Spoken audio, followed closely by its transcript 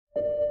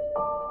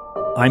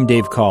I'm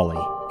Dave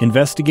Cawley,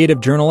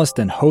 investigative journalist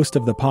and host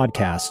of the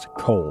podcast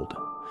Cold.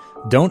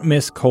 Don't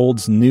miss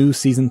Cold's new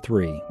Season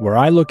 3, where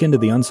I look into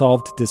the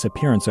unsolved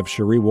disappearance of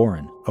Cherie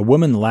Warren, a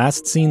woman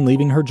last seen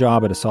leaving her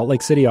job at a Salt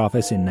Lake City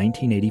office in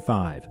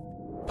 1985.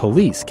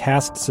 Police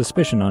cast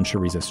suspicion on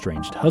Cherie's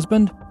estranged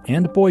husband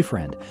and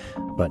boyfriend,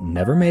 but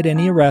never made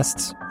any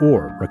arrests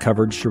or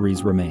recovered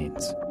Cherie's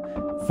remains.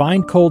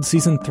 Find Cold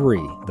Season 3,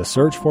 The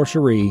Search for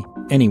Cherie,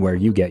 anywhere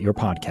you get your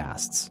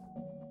podcasts.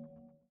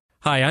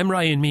 Hi, I'm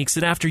Ryan Meeks,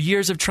 and after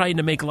years of trying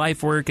to make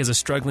life work as a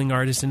struggling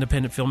artist,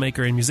 independent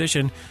filmmaker, and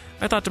musician,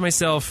 I thought to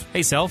myself,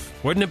 hey self,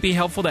 wouldn't it be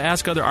helpful to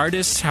ask other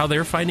artists how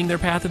they're finding their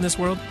path in this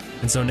world?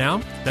 And so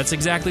now, that's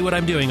exactly what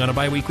I'm doing on a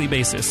bi-weekly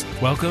basis.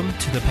 Welcome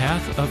to the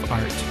Path of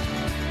Art.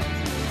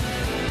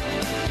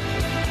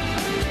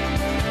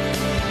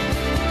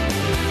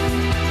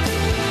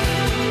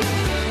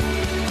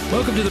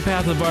 Welcome to the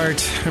Path of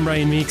Art. I'm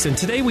Ryan Meeks, and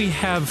today we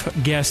have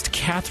guest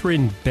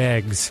Katherine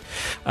Beggs.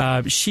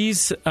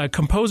 She's a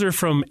composer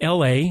from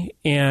L.A.,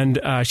 and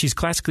she's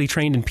classically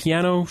trained in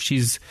piano.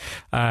 She's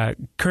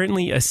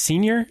currently a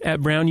senior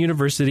at Brown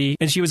University,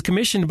 and she was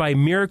commissioned by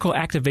Miracle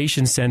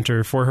Activation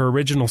Center for her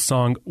original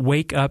song,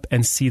 Wake Up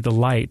and See the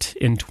Light,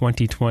 in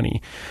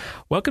 2020.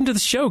 Welcome to the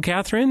show,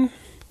 Katherine.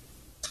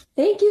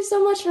 Thank you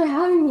so much for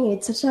having me.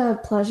 It's such a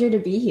pleasure to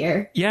be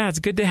here. Yeah, it's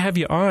good to have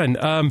you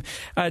on.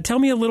 Tell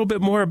me a little bit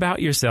more about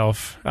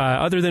yourself,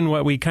 other than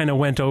what we kind of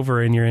went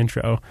over in your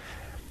intro.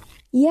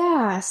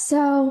 Yeah,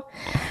 so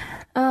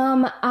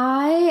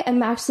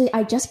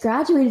I just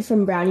graduated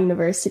from Brown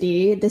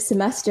University this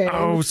semester.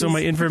 Oh, so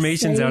my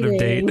information's out of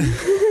date.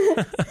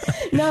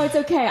 No, it's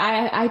okay.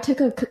 I took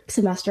a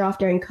semester off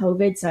during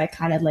COVID, so I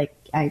kind of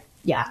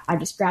I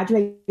just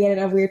graduated at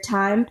a weird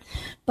time.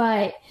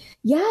 But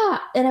yeah,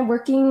 and I'm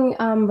working,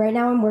 right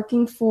now I'm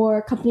working for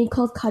a company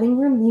called Cutting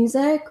Room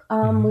Music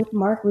with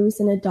Mark Roos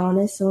and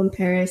Adonis, so in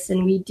Paris,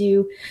 and we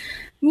do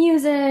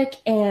music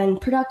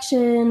and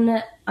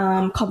production,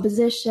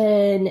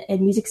 composition,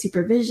 and music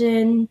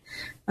supervision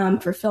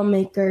for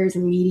filmmakers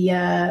and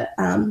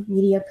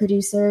media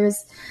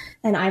producers,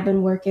 and I've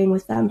been working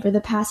with them for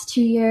the past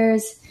 2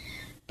 years.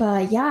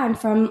 But yeah, I'm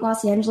from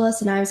Los Angeles,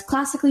 and I was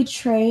classically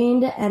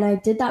trained, and I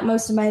did that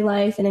most of my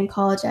life. And in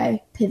college,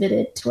 I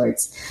pivoted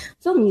towards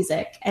film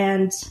music,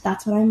 and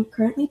that's what I'm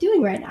currently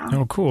doing right now.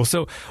 Oh, cool.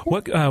 So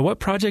what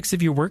projects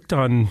have you worked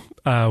on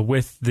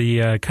with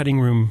the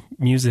Cutting Room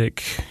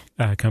Music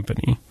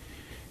company?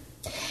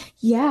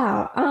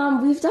 Yeah,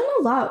 we've done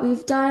a lot.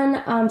 We've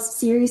done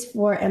series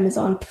for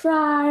Amazon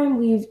Prime.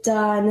 We've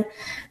done,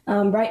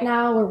 right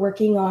now we're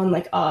working on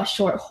like a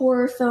short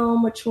horror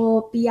film, which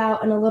will be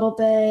out in a little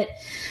bit.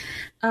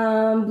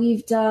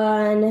 We've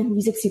done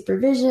music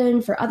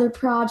supervision for other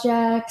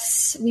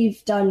projects.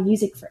 We've done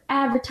music for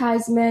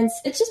advertisements.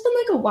 It's just been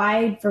like a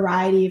wide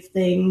variety of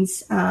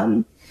things.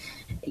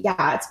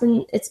 Yeah,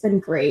 it's been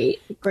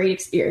great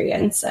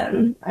experience,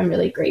 and I'm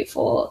really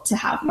grateful to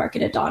have Mark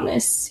and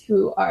Adonis,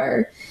 who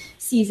are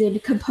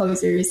seasoned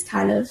composers,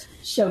 kind of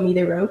show me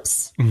the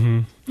ropes.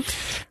 Mm-hmm.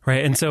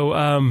 Right, and so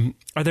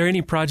are there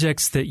any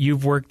projects that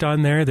you've worked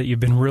on there that you've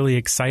been really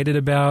excited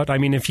about? I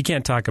mean, if you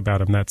can't talk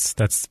about them,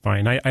 that's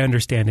fine. I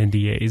understand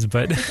NDAs,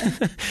 but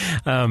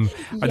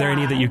are there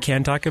any that you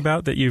can talk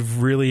about that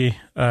you've really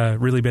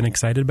been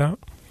excited about?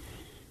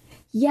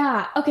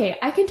 Yeah, okay,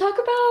 I can talk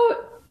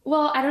about.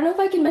 Well, I don't know if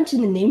I can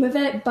mention the name of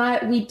it,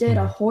 but we did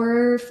a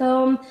horror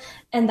film,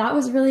 and that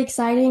was really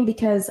exciting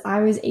because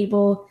I was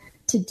able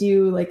to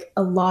do like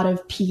a lot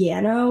of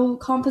piano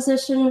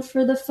composition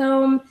for the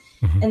film,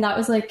 and that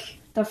was like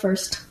the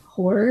first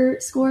horror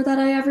score that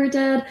I ever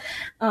did,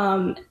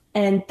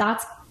 and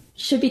that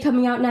should be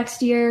coming out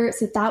next year,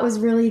 so that was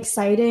really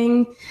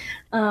exciting.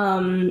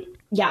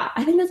 Yeah,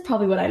 I think that's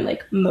probably what I'm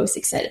like most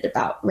excited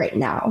about right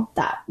now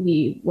that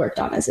we worked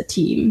on as a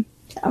team.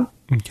 So.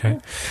 Okay.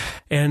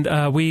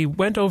 And we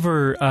went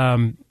over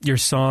your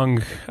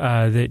song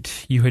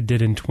that you had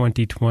did in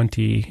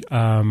 2020,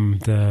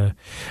 the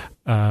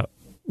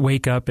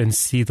Wake Up and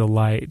See the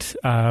Light.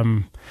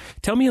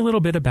 Tell me a little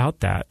bit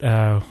about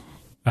that.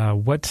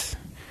 What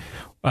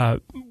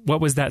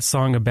was that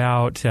song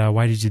about?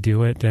 Why did you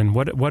do it? And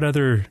what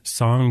other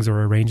songs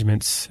or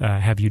arrangements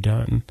have you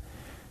done?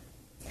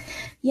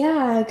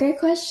 Yeah, great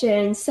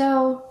question.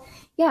 So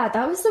yeah,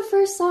 that was the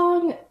first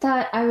song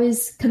that I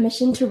was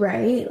commissioned to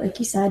write, like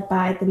you said,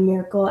 by the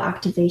Miracle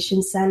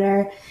Activation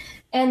Center.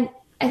 And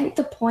I think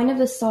the point of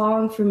the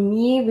song for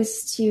me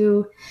was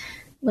to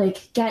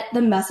like get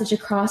the message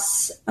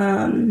across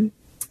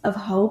of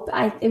hope.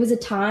 It was a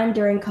time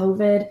during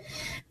COVID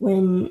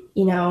when,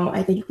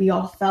 I think we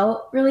all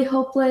felt really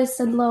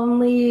hopeless and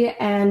lonely,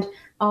 and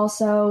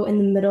also in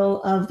the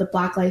middle of the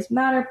Black Lives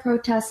Matter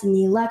protests and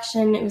the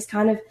election. It was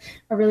kind of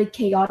a really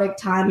chaotic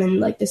time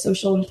in like the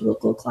social and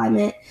political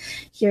climate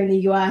here in the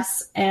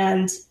US.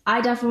 And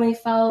I definitely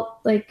felt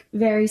like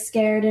very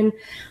scared and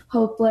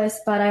hopeless,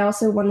 but I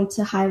also wanted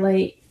to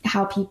highlight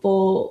how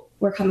people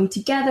were coming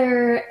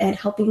together and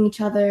helping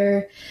each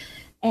other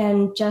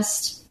and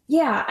just,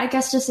 yeah, I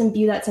guess just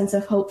imbue that sense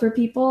of hope for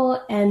people.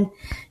 And,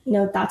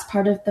 that's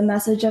part of the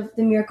message of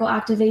the Miracle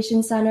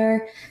Activation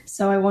Center.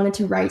 So I wanted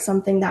to write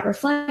something that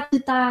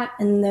reflected that.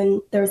 And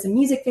then there was a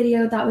music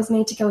video that was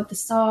made to go with the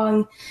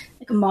song,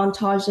 like a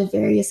montage of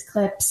various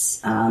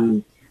clips,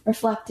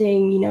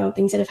 reflecting,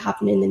 things that have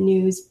happened in the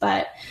news,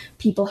 but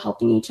people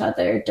helping each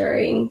other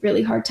during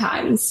really hard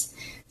times.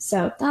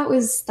 So that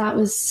was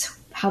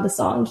how the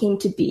song came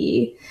to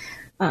be.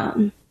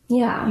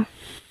 Yeah.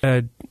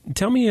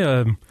 Tell me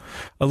a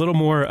little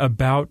more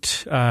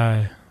about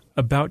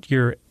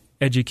your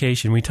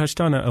education. We touched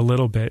on it a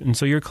little bit, and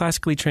so you're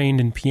classically trained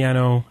in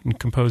piano and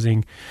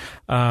composing.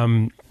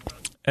 Do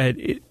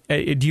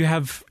you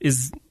have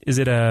is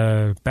it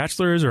a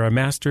bachelor's or a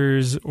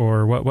master's,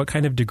 or what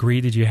kind of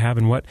degree did you have,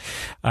 and what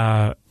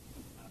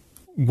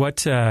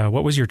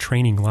was your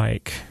training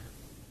like?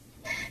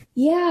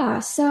 Yeah,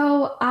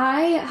 so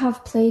I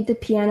have played the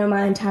piano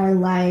my entire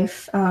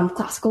life,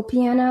 classical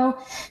piano.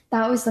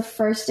 That was the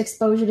first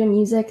exposure to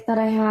music that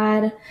I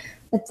had.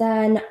 But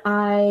then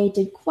I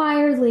did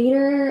choir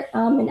later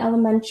in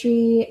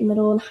elementary,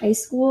 middle, and high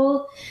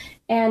school.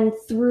 And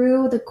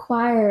through the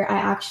choir, I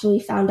actually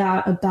found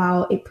out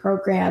about a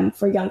program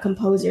for young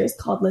composers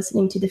called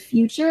Listening to the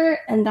Future.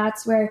 And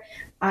that's where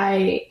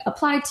I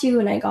applied to,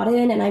 and I got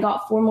in, and I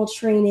got formal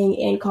training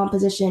in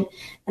composition,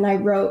 and I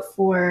wrote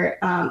for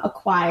a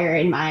choir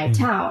in my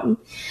town.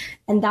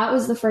 And that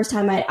was the first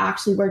time I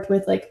actually worked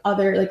with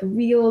other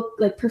real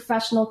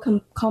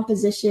professional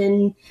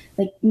composition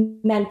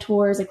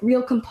mentors,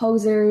 real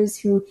composers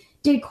who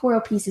did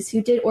choral pieces,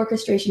 who did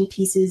orchestration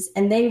pieces,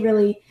 and they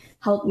really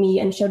helped me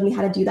and showed me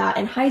how to do that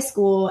in high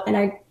school.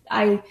 And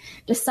I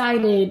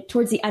decided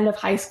towards the end of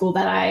high school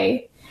that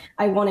I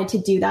wanted to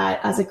do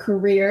that as a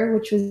career,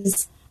 which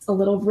was a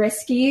little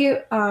risky,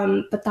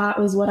 but that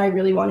was what I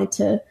really wanted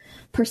to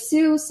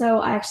pursue. So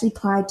I actually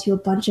applied to a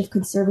bunch of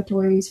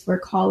conservatories for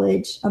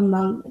college,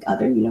 among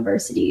other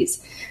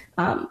universities,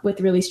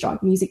 with really strong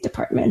music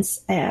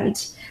departments.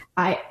 And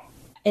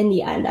in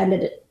the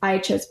end, I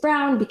chose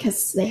Brown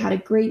because they had a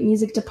great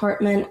music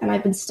department, and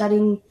I've been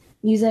studying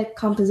music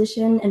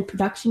composition and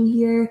production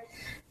here,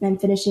 and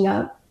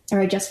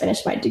I just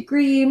finished my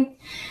degree.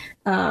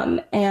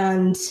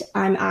 And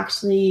I'm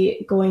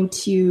actually going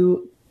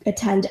to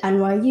attend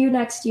NYU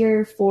next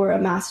year for a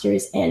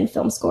master's in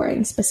film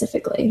scoring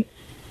specifically.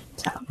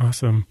 So,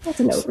 awesome. That's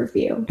an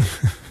overview.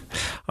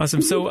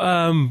 Awesome. So,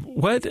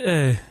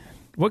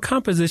 what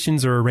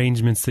compositions or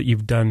arrangements that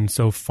you've done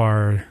so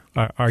far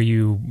are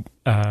you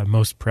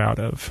most proud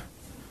of?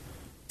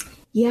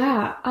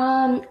 Yeah,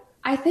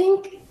 I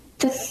think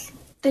the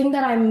thing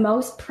that I'm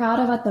most proud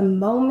of at the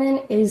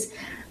moment is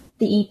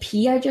the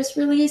EP I just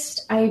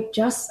released. I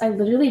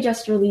literally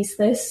just released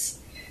this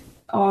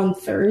on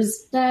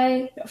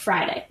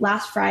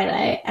last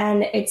Friday.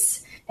 And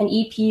it's an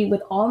EP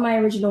with all my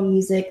original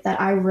music that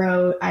I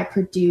wrote, I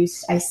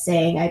produced, I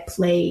sang, I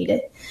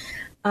played.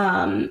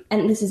 And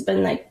this has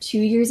been 2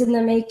 years in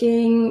the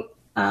making.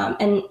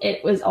 And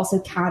it was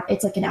also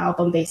it's like an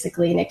album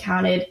basically, and it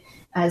counted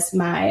as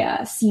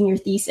my senior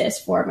thesis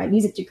for my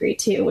music degree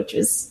too, which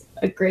was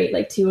a great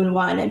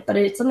 2-in-1, but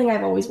it's something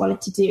I've always wanted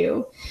to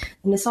do.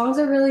 And the songs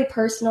are really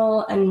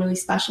personal and really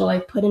special. I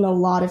put in a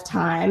lot of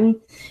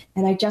time,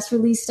 and I just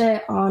released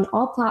it on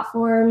all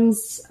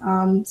platforms,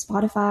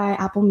 Spotify,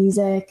 Apple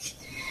Music.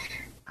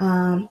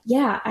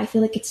 I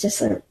feel like it's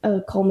just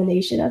a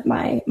culmination of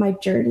my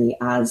journey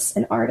as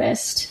an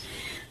artist.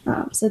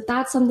 So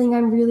that's something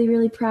I'm really,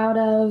 really proud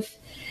of.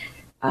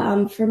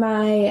 For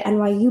my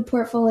NYU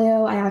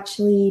portfolio, I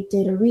actually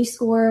did a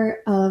rescore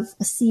of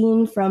a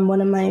scene from one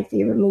of my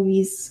favorite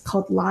movies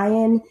called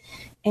Lion.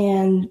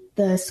 And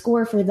the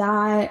score for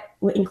that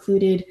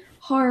included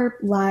harp,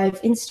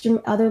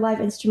 other live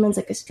instruments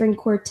like a string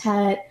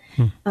quartet,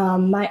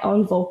 my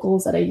own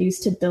vocals that I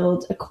used to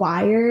build a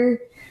choir,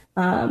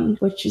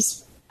 which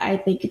is, I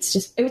think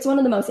it was one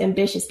of the most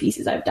ambitious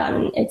pieces I've done.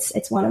 And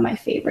it's one of my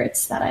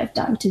favorites that I've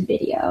done to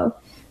video.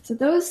 So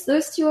those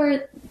two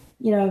are,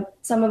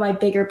 some of my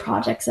bigger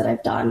projects that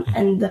I've done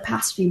in the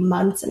past few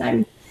months, and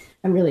I'm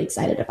really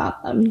excited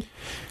about them.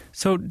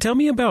 So tell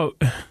me about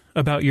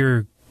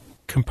your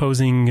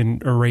composing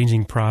and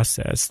arranging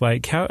process.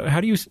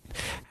 How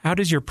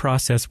does your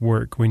process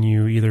work when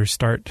you either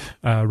start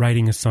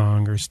writing a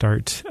song or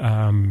start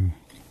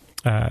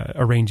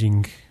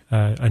arranging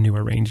a new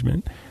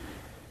arrangement?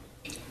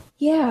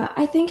 Yeah,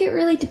 I think it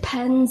really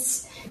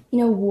depends,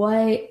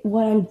 what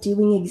I'm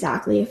doing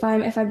exactly. If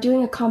I'm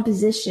doing a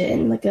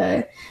composition, like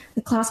a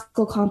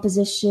classical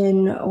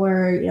composition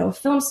or, a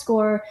film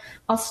score,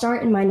 I'll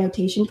start in my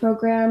notation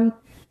program,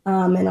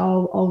 and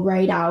I'll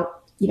write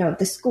out,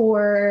 the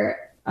score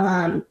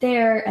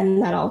there,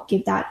 and then I'll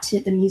give that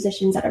to the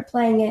musicians that are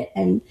playing it,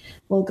 and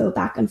we'll go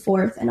back and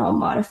forth, and I'll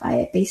modify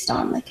it based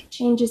on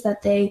changes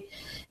that they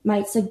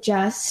might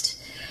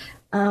suggest.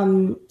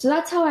 So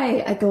that's how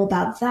I go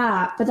about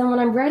that. But then when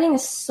I'm writing a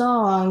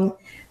song,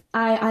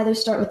 I either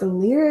start with the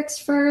lyrics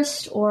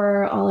first,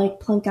 or I'll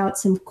like plunk out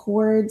some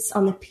chords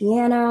on the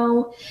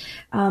piano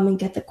and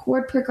get the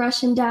chord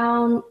progression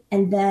down.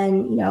 And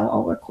then,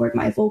 I'll record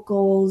my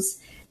vocals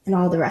and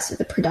all the rest of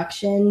the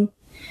production.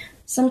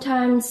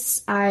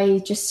 Sometimes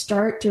I just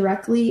start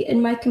directly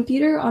in my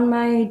computer on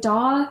my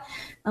DAW,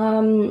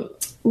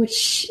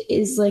 which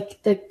is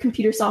like the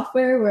computer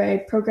software where I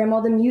program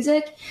all the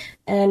music.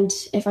 And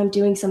if I'm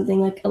doing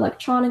something like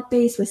electronic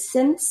based with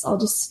synths, I'll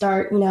just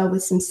start,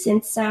 with some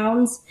synth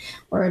sounds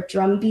or a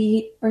drum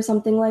beat or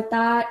something like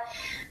that.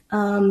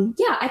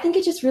 I think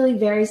it just really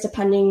varies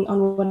depending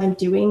on what I'm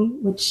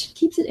doing, which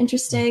keeps it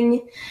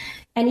interesting.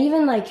 And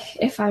even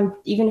if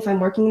I'm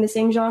working in the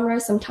same genre,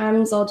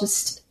 sometimes I'll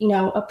just,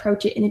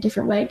 approach it in a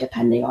different way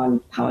depending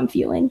on how I'm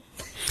feeling.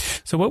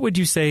 So what would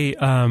you say,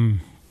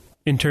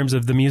 in terms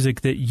of the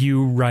music that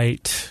you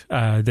write,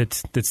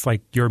 that's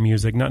like your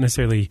music, not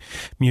necessarily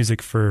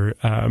music for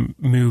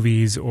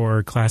movies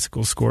or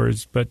classical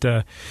scores, but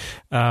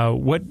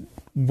what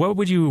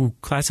would you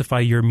classify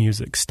your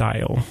music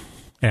style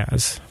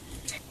as?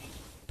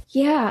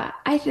 Yeah,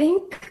 I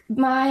think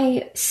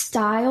my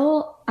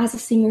style as a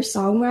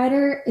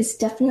singer-songwriter is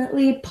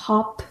definitely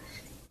pop,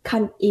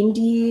 kind of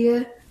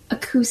indie,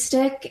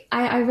 acoustic.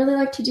 I really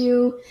like to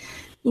do,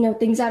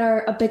 things that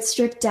are a bit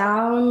stripped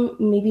down,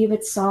 maybe a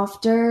bit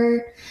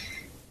softer.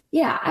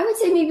 Yeah, I would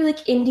say maybe like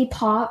indie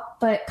pop,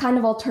 but kind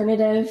of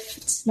alternative.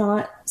 It's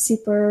not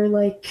super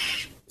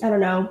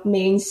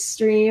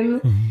mainstream.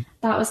 Mm-hmm.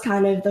 That was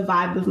kind of the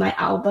vibe of my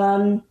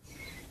album.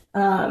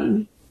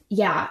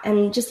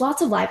 And just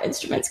lots of live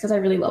instruments because I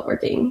really love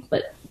working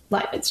with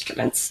live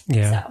instruments.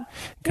 Yeah, so,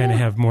 kind of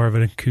have more of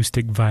an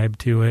acoustic vibe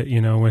to it,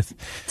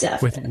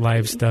 with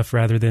live stuff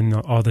rather than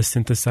all the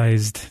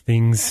synthesized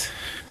things.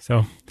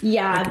 So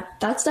yeah,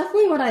 that's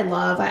definitely what I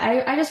love.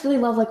 I just really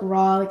love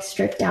raw,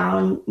 stripped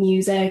down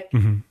music,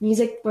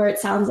 music where it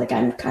sounds like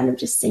I'm kind of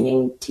just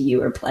singing to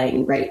you or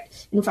playing right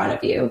in front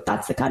of you.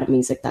 That's the kind of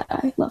music that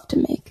I love to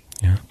make.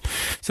 Yeah.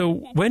 So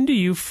when do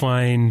you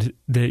find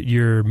that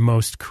you're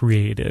most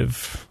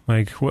creative?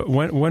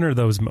 When are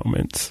those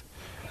moments?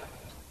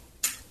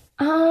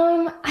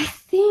 I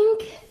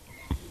think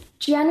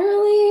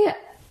generally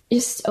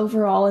just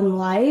overall in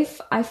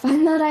life, I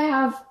find that I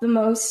have the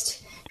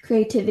most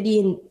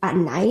creativity at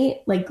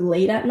night,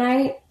 late at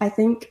night. I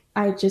think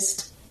I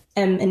just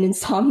am an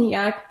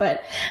insomniac,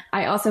 but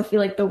I also feel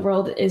like the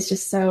world is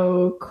just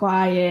so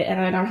quiet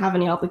and I don't have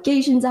any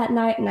obligations at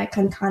night, and I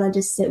can kind of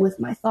just sit with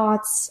my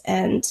thoughts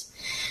and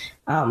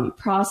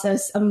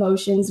process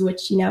emotions,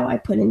 which, I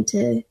put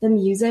into the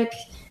music.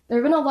 There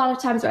have been a lot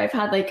of times where I've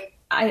had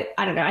I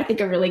don't know, I think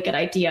a really good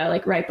idea,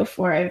 right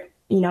before I'm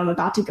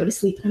about to go to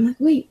sleep, and I'm like,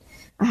 wait,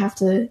 I have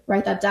to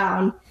write that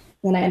down.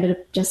 And then I ended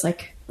up just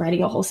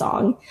writing a whole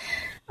song.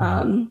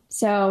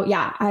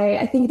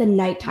 I think the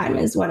nighttime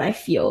is when I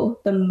feel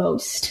the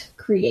most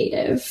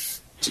creative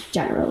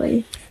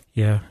generally.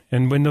 Yeah.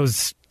 And when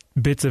those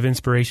bits of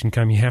inspiration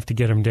come, you have to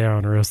get them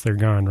down or else they're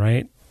gone,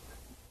 right?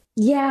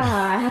 Yeah.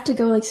 I have to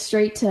go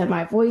straight to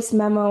my voice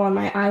memo on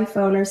my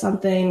iPhone or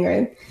something,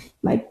 or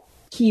my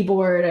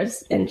keyboard,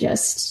 and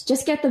just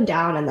get them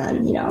down, and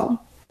then,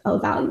 I'll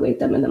evaluate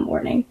them in the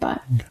morning.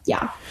 But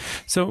yeah.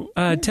 So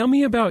tell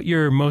me about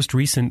your most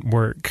recent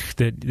work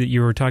that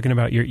you were talking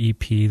about, your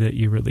EP that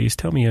you released.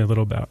 Tell me a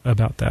little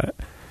about that.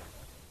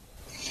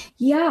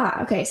 Yeah.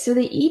 Okay. So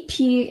the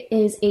EP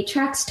is 8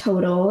 tracks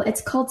total.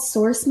 It's called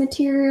Source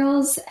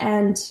Materials,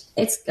 and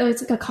it's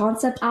like a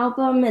concept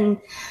album. And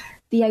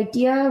the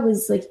idea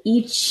was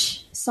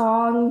each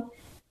song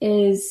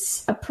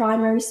is a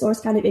primary source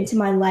kind of into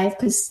my life,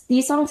 because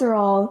these songs are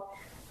all,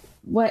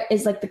 what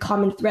is the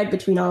common thread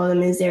between all of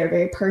them is they're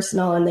very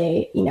personal, and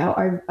they,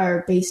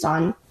 are based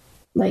on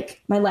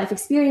my life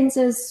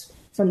experiences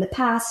from the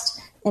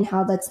past and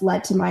how that's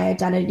led to my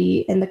identity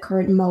in the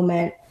current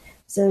moment.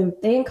 So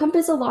they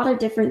encompass a lot of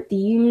different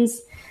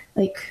themes,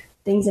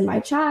 things in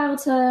my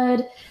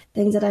childhood,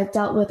 things that I've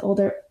dealt with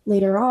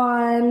later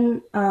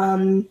on,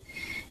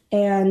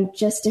 and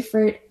just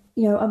different,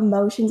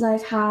 emotions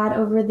I've had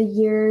over the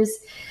years.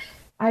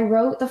 I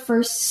wrote the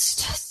first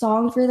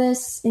song for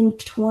this in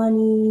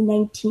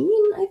 2019,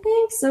 I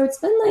think. So it's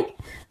been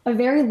a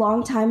very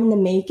long time in the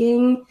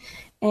making.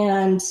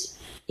 And,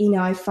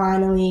 I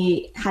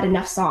finally had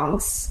enough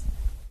songs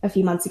a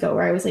few months ago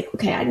where I was like,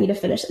 okay, I need to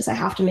finish this. I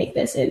have to make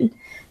this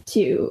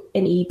into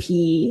an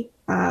EP.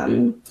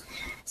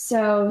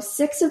 So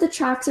 6 of the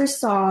tracks are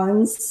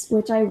songs,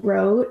 which I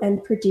wrote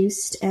and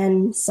produced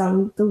and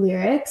sung the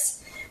lyrics.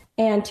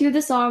 And 2 of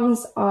the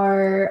songs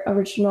are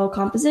original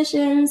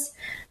compositions,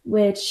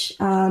 which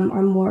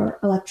are more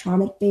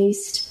electronic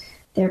based.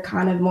 They're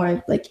kind of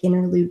more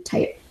interlude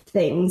type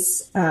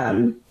things,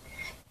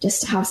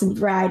 just to have some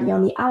variety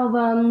on the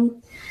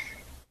album.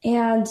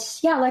 And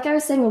yeah, like I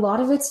was saying, a lot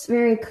of it's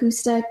very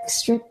acoustic,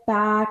 stripped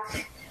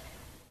back,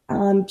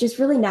 just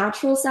really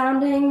natural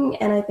sounding,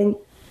 and I think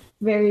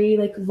very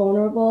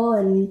vulnerable,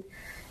 and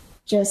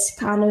just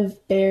kind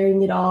of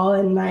bearing it all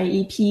in my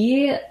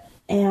EP.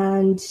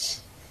 And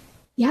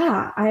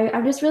yeah,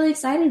 I'm just really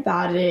excited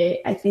about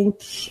it. I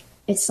think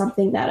it's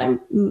something that I'm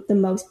the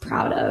most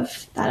proud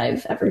of that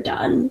I've ever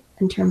done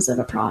in terms of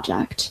a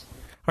project.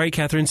 All right,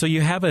 Katherine, so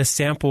you have a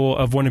sample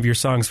of one of your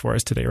songs for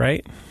us today,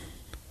 right?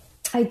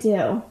 I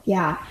do,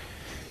 yeah.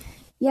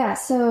 Yeah,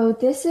 so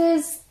this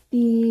is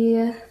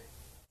the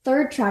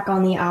third track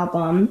on the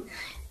album.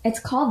 It's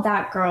called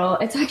That Girl.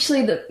 It's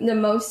actually the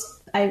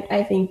most,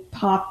 I think,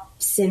 pop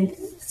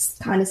synth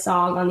kind of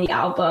song on the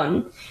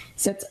album.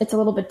 So it's a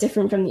little bit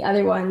different from the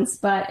other ones,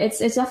 but it's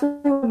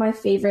definitely one of my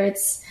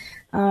favorites.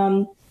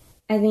 I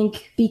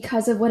think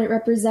because of what it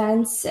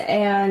represents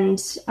and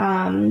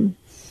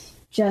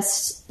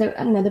just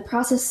the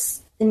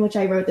process in which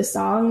I wrote the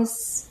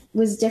songs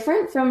was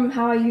different from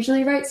how I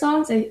usually write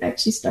songs. I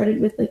actually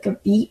started with like a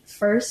beat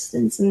first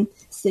and some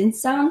synth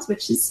sounds,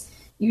 which is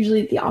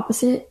usually the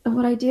opposite of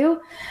what I do.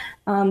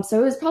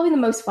 So it was probably the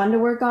most fun to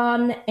work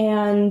on.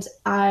 And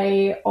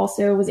I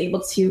also was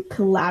able to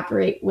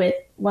collaborate with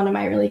one of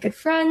my really good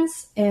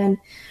friends and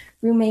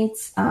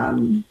roommates,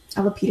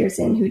 Ella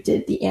Peterson, who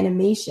did the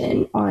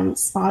animation on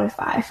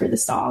Spotify for the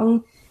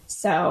song.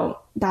 So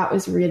that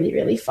was really,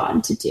 really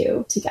fun to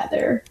do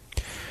together.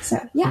 So,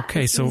 yeah.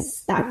 Okay, so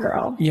That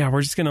Girl. Yeah,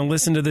 we're just going to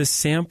listen to this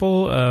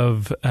sample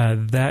of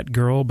That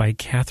Girl by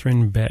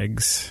Katherine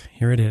Beggs.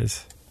 Here it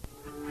is.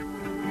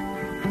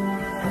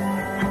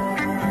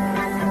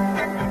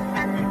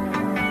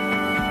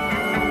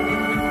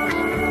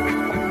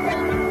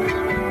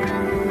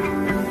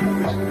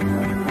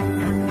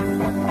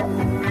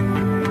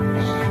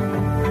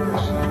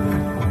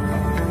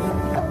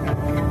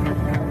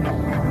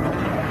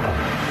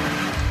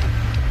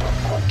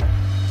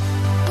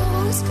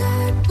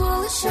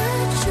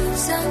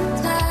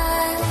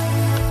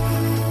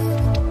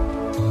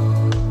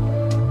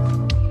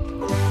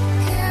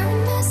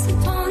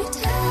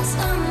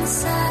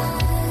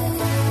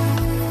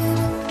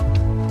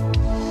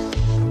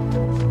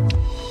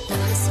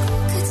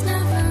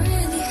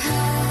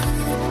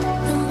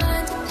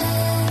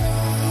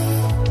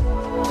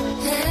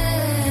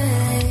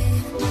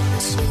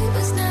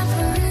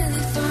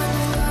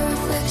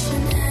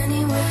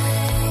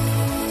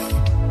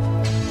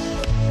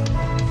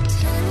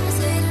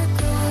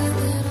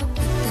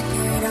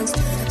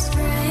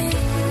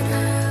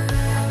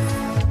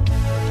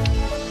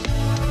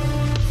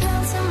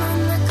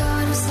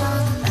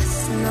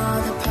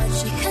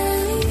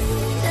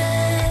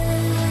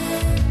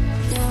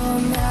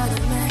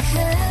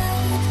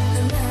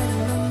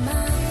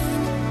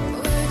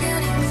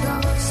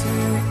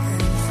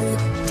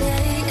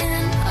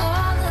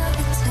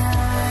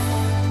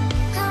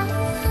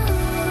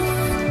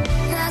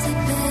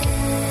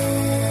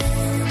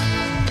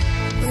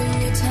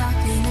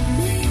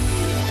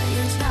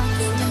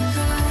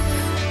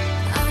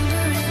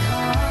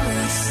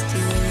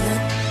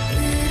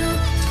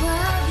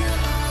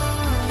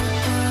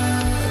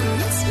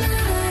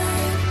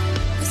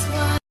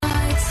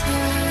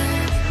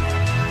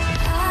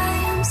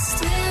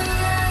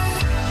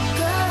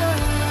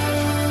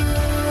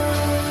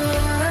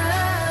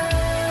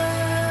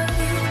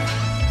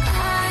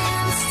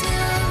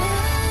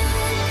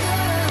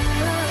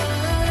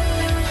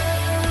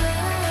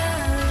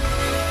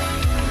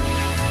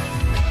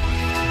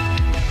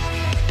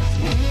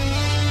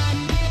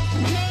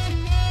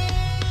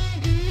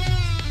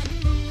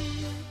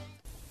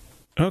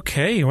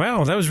 Okay,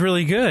 wow, that was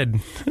really good.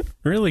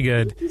 Really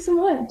good. Thank you so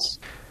much.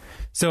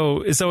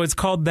 So it's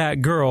called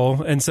That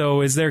Girl, and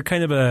so is there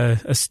kind of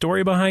a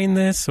story behind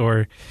this,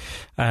 or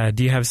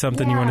do you have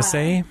something you want to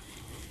say?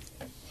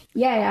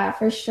 Yeah,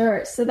 for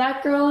sure. So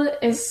That Girl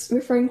is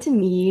referring to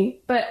me,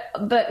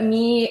 but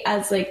me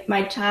as like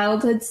my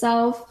childhood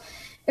self.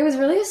 It was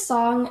really a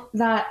song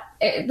that,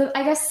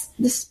 I guess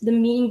the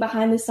meaning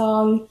behind the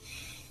song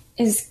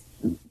is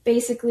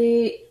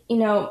basically,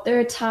 there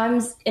are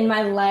times in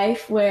my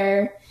life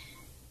where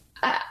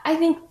I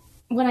think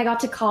when I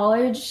got to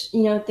college,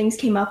 things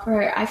came up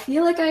where I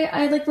feel like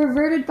I like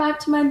reverted back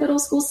to my middle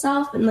school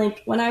self. And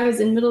like when I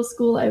was in middle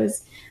school, I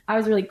was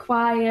really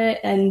quiet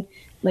and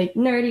like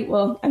nerdy.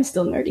 Well, I'm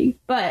still nerdy,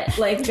 but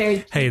like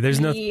very. Hey, there's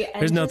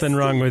nothing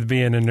wrong with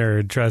being a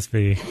nerd. Trust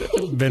me.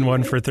 Been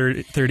one for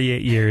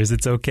 38 years.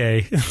 It's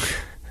okay.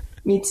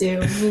 Me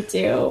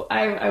too.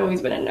 I've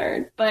always been a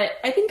nerd, but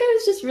I think I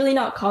was just really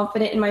not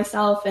confident in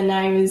myself, and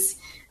I was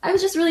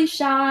just really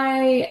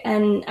shy,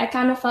 and I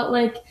kind of felt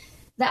like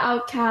the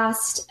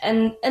outcast,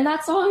 and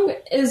that song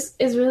is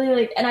really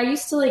like, and I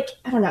used to like,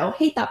 I don't know,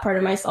 hate that part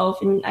of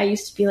myself, and I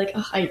used to be like,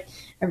 oh, I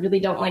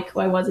really don't like who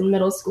I was in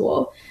middle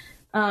school,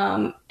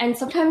 and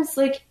sometimes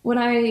like when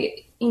I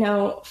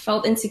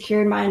felt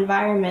insecure in my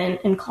environment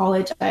in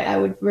college, I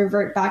would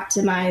revert back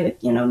to my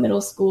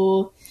middle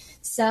school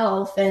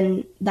self,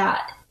 and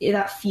that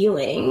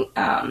feeling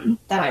that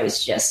I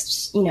was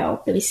just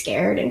really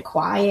scared and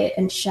quiet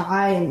and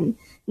shy and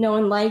no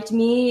one liked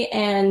me,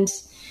 and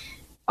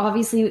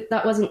obviously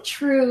that wasn't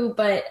true,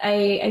 but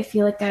I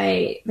feel like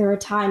there were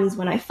times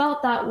when I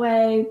felt that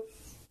way,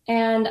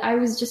 and I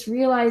was just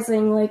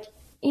realizing like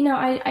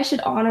I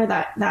should honor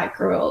that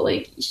girl.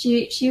 Like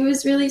she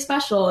was really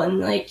special,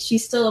 and like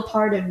she's still a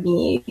part of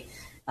me,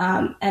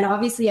 And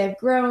obviously I've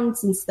grown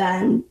since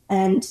then,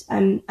 and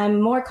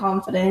I'm more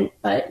confident,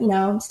 but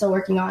I'm still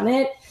working on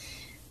it.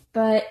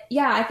 But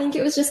yeah, I think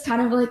it was just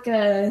kind of like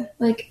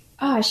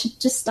oh, I should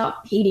just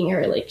stop hating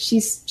her. Like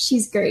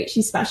she's great.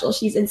 She's special.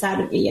 She's inside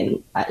of me,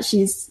 and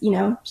she's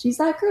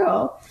that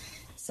girl.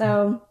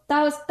 So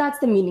that's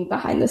the meaning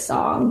behind the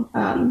song.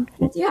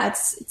 Yeah,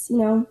 it's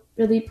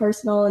really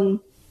personal and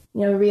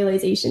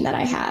realization that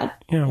I had.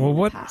 Yeah, well,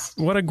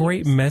 what a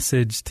great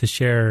message to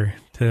share,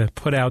 to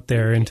put out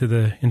there into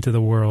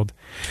the world.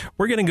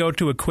 We're going to go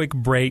to a quick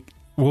break.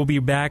 We'll be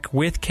back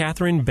with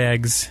Katherine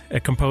Beggs, a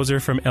composer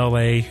from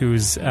LA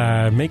who's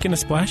making a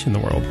splash in the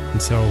world.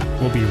 And so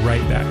we'll be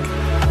right back.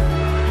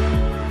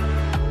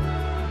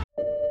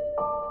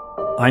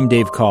 I'm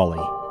Dave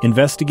Cawley,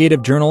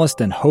 investigative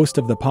journalist and host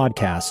of the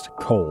podcast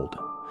Cold.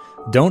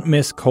 Don't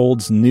miss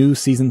Cold's new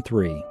Season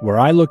 3, where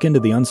I look into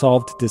the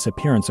unsolved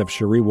disappearance of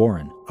Cherie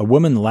Warren, a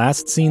woman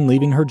last seen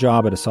leaving her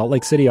job at a Salt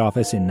Lake City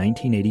office in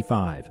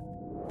 1985.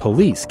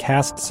 Police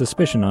cast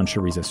suspicion on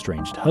Cherie's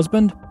estranged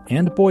husband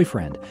and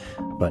boyfriend,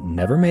 but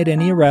never made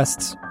any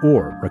arrests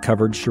or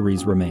recovered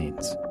Cherie's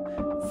remains.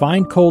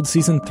 Find Cold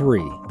Season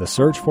 3, The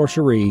Search for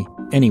Cherie,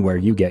 anywhere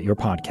you get your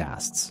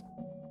podcasts.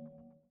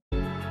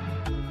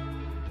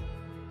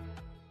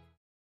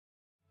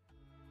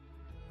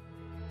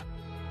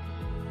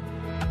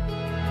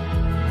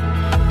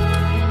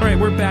 All right,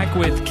 we're back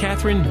with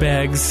Katherine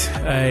Beggs,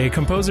 a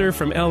composer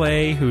from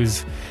LA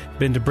who's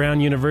been to Brown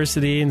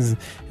University and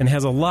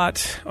has a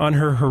lot on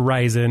her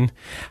horizon.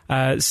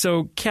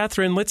 So,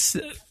 Katherine, let's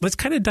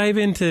kind of dive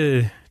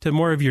into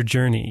more of your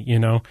journey,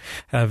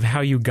 of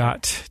how you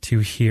got to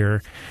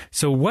here.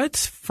 So, what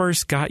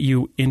first got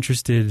you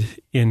interested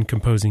in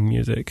composing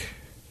music?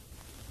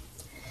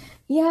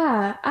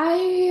 Yeah,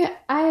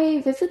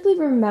 I vividly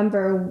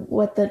remember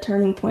what the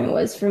turning point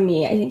was for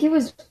me. I think it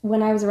was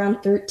when I was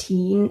around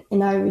 13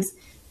 and I was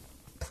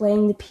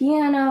playing the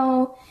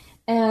piano,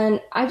 and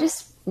I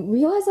just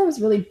realized I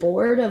was really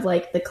bored of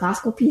like the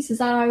classical pieces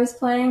that I was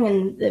playing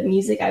and the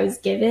music I was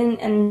given,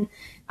 and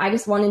I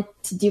just wanted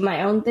to do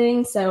my own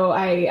thing. So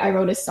I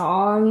wrote a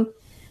song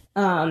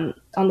on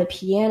the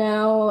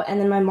piano,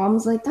 and then my mom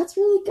was like, "That's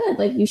really good.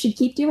 Like you should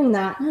keep doing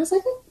that." And I was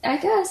like, "I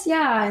guess,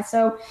 yeah."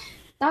 So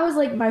that was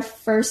like my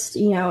first,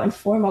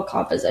 informal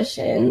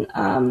composition.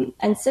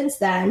 And since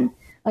then,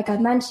 like I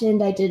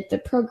mentioned, I did the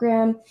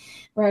program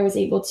where I was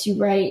able to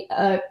write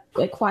a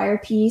choir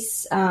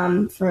piece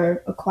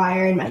for a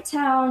choir in my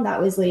town.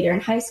 That was later in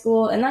high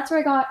school. And that's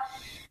where I got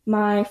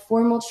my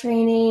formal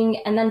training.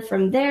 And then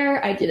from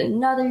there, I did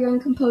another young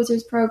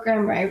composers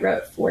program where I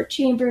wrote for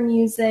chamber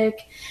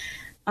music.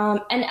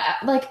 And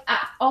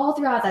all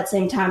throughout that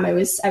same time, I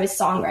was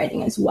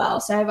songwriting as well.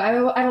 So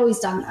I've always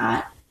done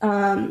that.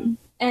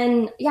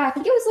 And yeah, I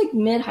think it was like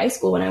mid high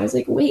school when I was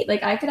like, wait,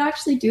 like I could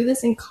actually do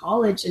this in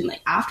college and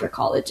like after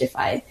college if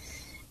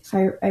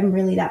I'm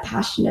really that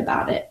passionate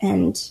about it.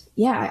 And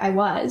yeah, I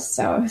was.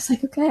 So I was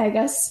like, okay, I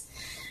guess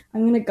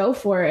I'm going to go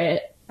for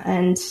it.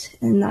 And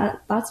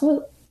that's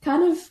what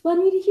kind of led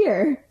me to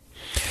here.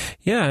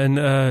 Yeah.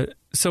 And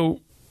so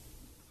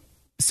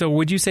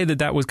would you say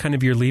that was kind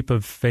of your leap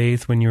of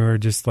faith when you were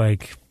just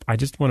like, I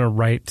just want to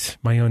write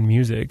my own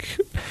music?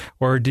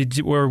 Or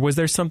was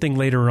there something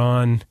later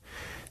on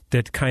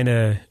that kind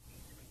of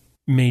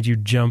made you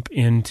jump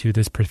into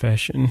this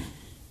profession?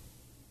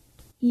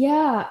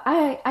 Yeah,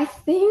 I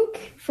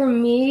think for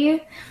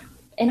me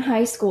in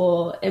high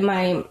school, in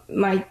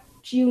my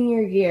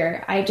junior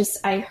year,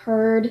 I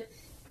heard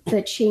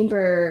the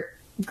chamber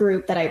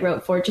group that I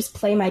wrote for just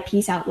play my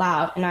piece out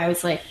loud. And I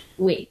was like,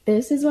 wait,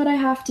 this is what I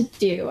have to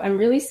do. I'm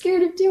really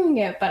scared of doing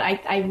it, but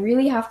I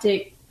really have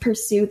to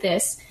pursue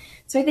this.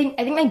 So I think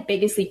my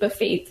biggest leap of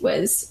faith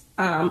was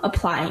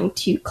applying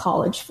to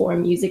college for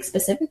music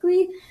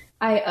specifically.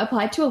 I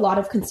applied to a lot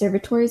of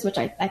conservatories, which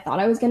I thought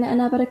I was going to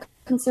end up at a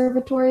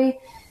conservatory.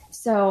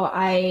 So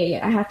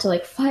I had to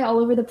like fly all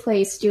over the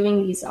place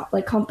doing these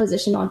like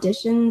composition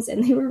auditions,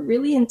 and they were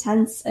really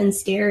intense and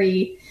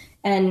scary.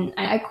 And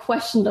I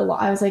questioned a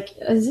lot. I was like,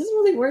 is this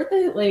really worth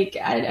it? Like,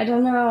 I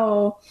don't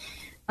know.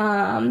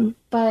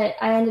 But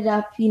I ended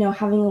up,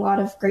 having a lot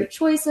of great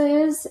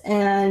choices,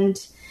 and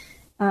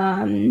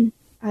I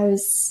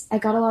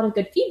got a lot of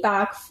good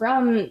feedback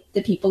from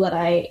the people that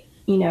I,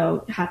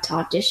 had to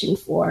audition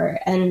for.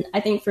 And I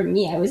think for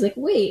me, I was like,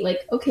 wait,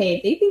 like,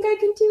 okay, they think I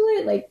can do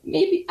it. Like,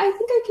 maybe I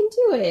think I can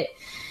do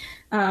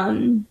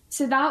it.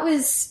 So that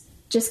was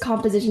just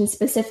composition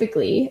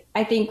specifically.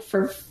 I think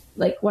for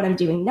like what I'm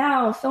doing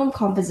now, film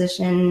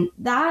composition,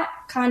 that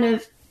kind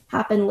of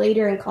happened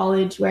later in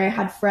college where I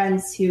had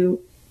friends who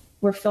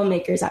were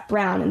filmmakers at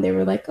Brown, and they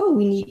were like, oh,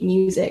 we need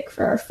music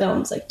for our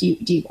films. Like, do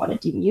you want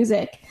to do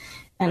music?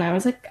 And I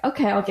was like,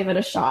 okay, I'll give it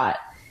a shot.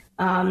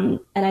 And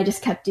I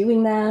just kept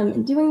doing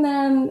them.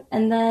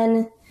 And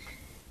then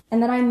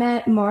I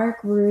met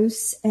Mark,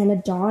 Roos, and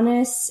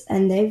Adonis,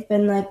 and they've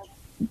been like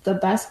the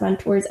best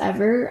mentors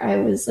ever. I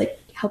was like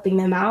helping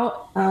them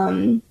out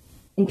in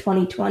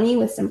 2020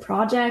 with some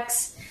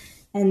projects.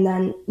 And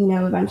then,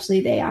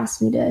 eventually they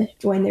asked me to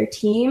join their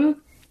team.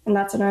 And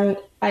that's when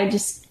I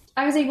just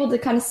I was able to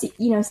kind of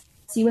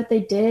see what they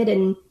did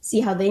and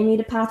see how they made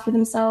a path for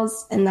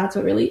themselves. And that's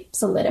what really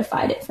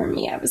solidified it for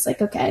me. I was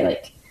like, okay,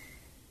 like,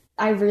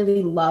 I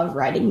really love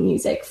writing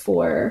music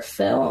for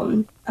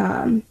film.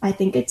 I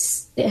think it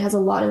has a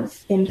lot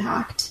of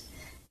impact,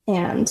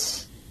 and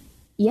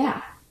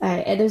yeah,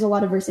 there's a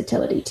lot of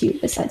versatility too,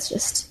 besides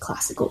just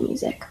classical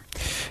music.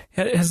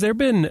 Has there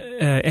been,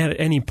 at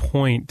any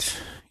point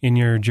in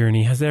your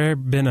journey, has there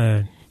been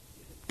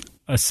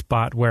a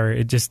spot where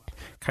it just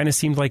kind of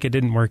seemed like it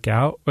didn't work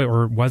out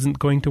or wasn't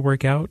going to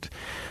work out?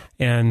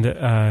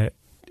 And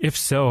if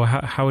so,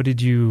 how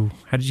did you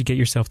get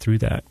yourself through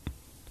that?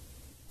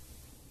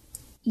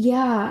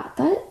 Yeah,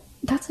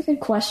 that's a good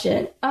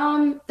question.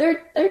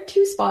 There are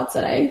two spots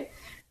that I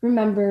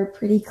remember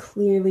pretty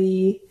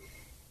clearly.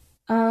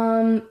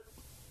 One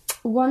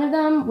of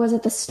them was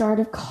at the start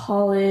of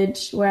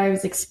college, where I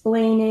was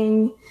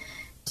explaining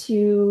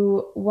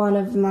to one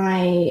of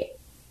my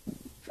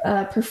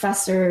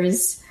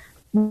professors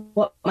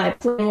what my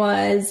plan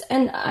was,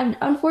 and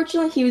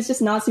unfortunately he was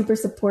just not super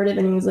supportive,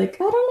 and he was like,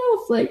 I don't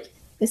know if like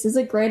this is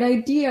a great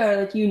idea,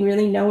 like you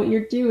really know what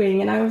you're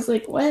doing. And I was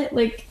like, what?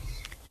 Like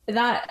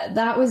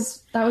that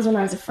was when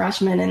I was a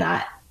freshman, and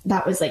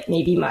that was like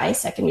maybe my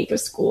second week of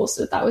school,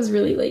 so that was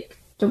really like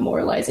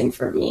demoralizing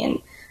for me. And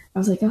I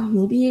was like, oh,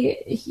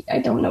 maybe I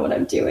don't know what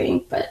I'm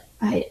doing, but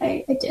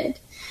I did.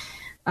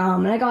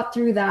 And I got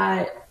through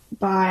that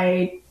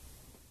by,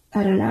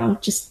 I don't know,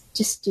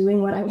 just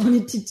doing what I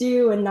wanted to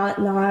do, and not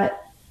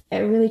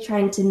really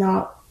trying to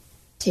not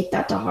take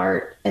that to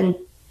heart, and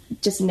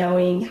just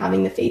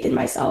having the faith in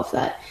myself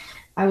that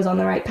I was on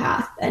the right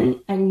path, and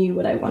I knew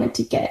what I wanted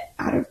to get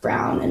out of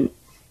Brown, and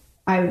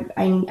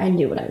I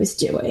knew what I was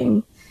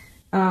doing.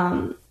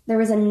 There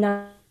was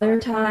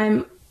another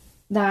time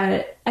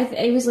that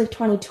it was like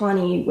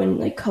 2020 when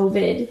like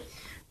COVID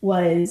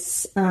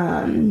was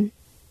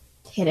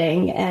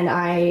hitting, and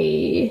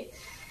I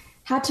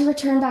had to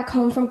return back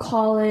home from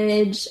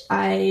college.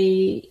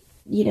 I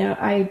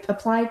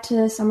applied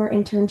to a summer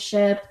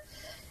internship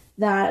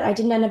that I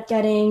didn't end up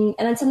getting,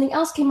 and then something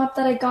else came up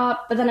that I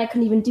got, but then I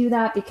couldn't even do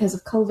that because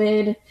of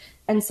COVID.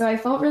 And so I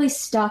felt really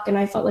stuck, and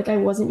I felt like I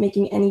wasn't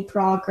making any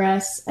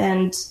progress,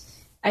 and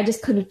I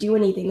just couldn't do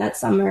anything that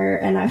summer,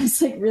 and I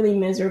was like really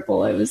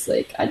miserable. I was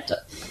like,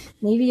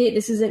 maybe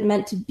this isn't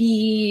meant to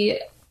be.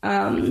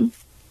 And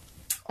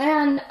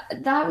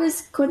that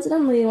was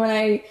coincidentally when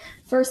I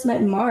first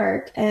met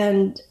Mark,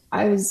 and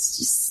I was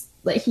just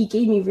like, he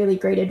gave me really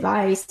great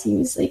advice. He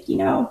was like,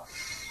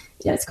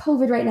 it's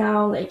COVID right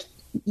now. Like,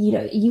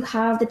 you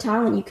have the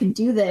talent, you can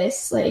do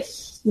this. Like,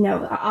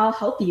 I'll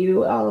help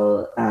you.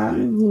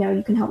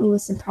 You can help me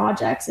with some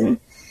projects. And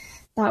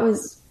that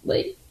was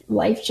like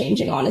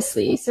life-changing,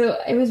 honestly. So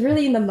it was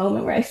really in the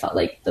moment where I felt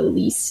like the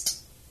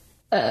least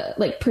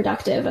like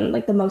productive and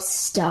like the most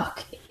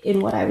stuck in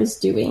what I was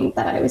doing,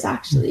 that I was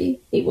actually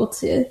able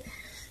to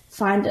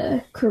find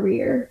a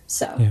career.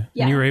 So yeah.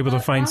 And you were able to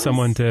find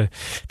someone to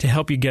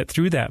help you get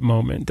through that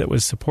moment that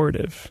was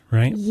supportive,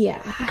 right?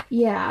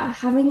 Yeah.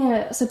 Having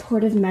a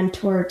supportive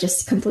mentor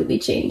just completely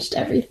changed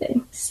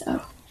everything.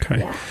 So okay.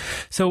 Yeah.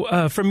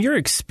 So from your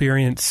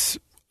experience,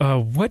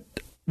 what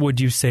would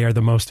you say are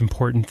the most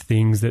important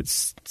things that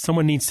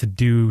someone needs to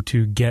do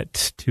to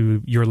get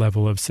to your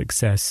level of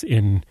success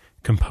in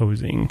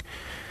composing?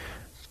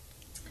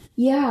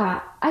 Yeah,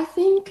 I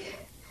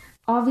think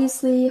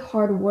obviously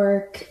hard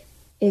work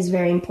is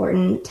very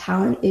important.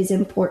 Talent is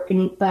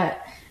important,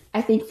 but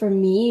I think for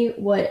me,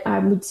 what I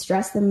would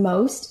stress the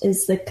most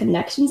is the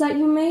connections that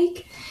you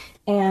make,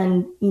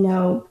 and,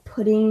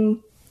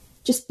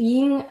 just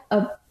being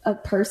a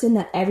person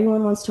that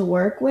everyone wants to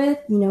work with,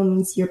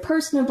 means you're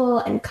personable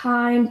and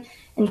kind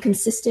and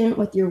consistent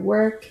with your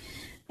work,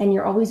 and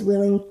you're always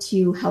willing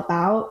to help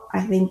out.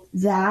 I think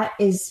that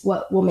is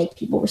what will make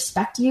people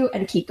respect you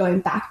and keep going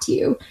back to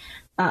you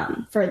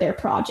for their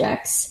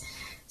projects.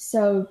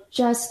 So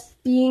just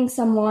being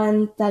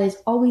someone that is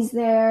always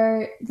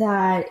there,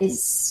 that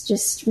is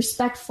just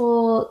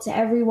respectful to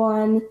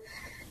everyone,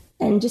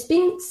 and just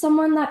being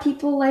someone that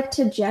people like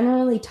to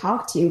generally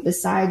talk to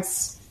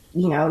besides,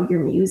 your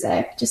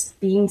music. Just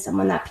being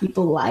someone that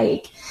people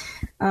like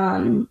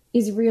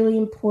is really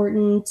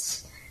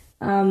important.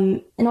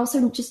 And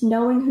also just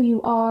knowing who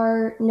you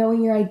are,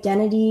 knowing your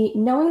identity,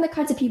 knowing the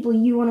kinds of people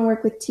you want to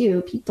work with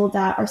too, people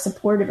that are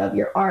supportive of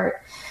your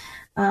art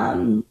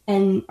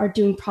and are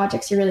doing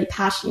projects you're really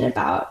passionate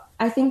about.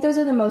 I think those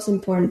are the most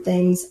important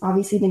things.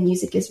 Obviously, the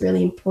music is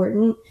really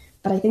important,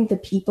 but I think the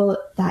people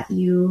that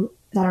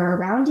are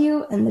around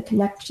you and the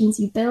connections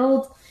you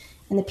build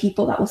and the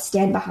people that will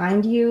stand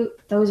behind you,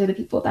 those are the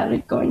people that are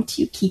going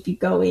to keep you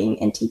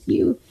going and take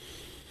you,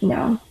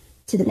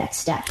 to the next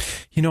step.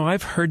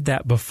 I've heard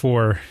that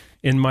before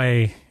in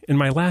my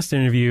last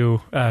interview,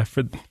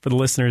 for the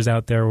listeners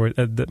out there,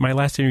 my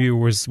last interview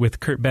was with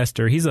Kurt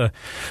Bester. He's a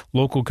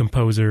local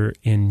composer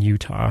in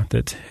Utah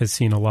that has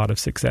seen a lot of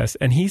success.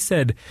 And he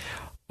said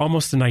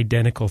almost an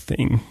identical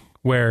thing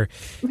where,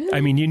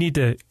 Really? You need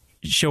to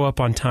show up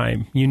on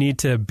time. You need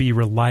to be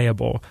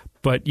reliable,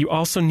 but you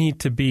also need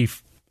to be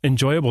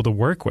enjoyable to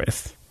work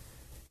with.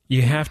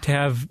 You have to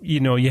have,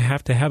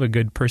 a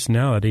good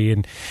personality.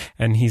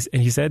 And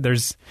he said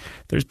there's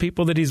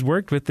people that he's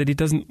worked with that he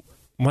doesn't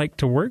like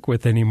to work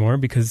with anymore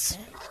because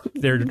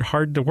they're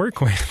hard to work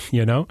with,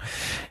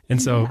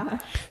 And so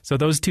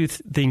those two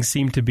things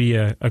seem to be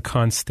a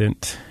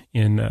constant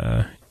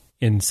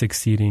in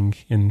succeeding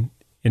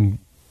in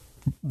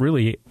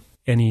really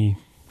any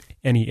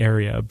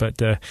area.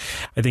 But I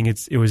think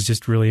it was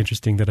just really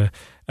interesting that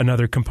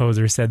another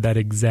composer said that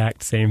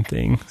exact same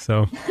thing.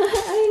 So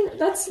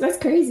that's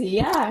crazy.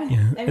 Yeah.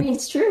 I mean,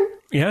 it's true.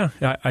 Yeah,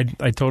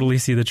 I totally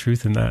see the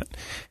truth in that.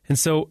 And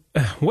so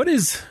what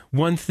is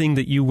one thing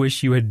that you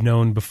wish you had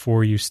known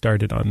before you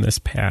started on this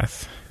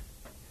path?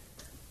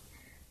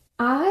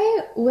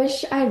 I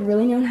wish I'd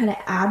really known how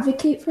to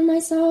advocate for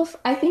myself.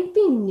 I think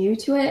being new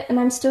to it, and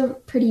I'm still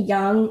pretty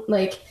young,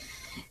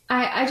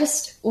 I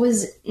just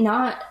was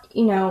not,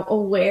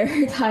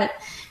 aware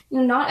that,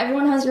 not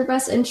everyone has your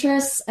best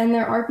interests, and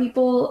there are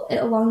people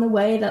along the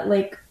way that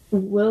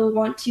will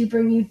want to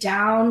bring you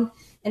down.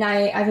 And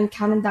I've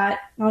encountered that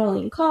not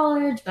only in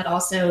college, but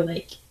also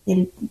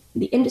in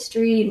the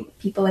industry,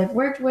 people I've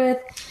worked with.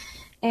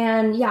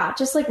 And yeah,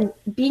 just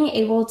being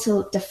able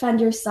to defend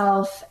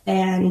yourself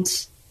and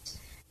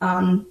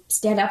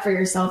stand up for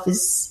yourself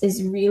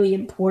is really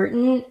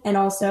important. And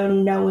also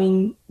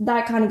knowing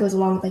that kind of goes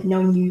along with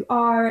knowing who you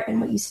are and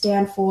what you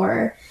stand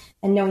for,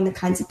 and knowing the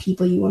kinds of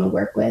people you want to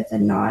work with,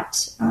 and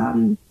not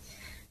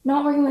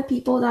working with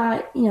people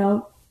that,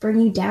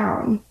 bring you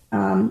down.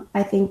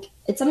 I think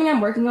it's something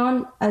I'm working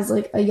on as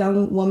a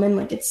young woman.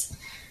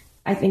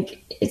 I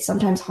think it's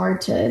sometimes hard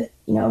to,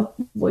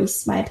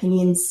 voice my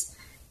opinions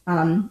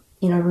in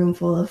a room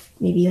full of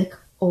maybe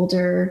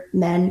older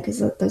men, because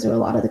those are a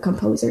lot of the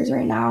composers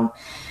right now.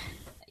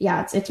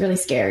 Yeah, it's really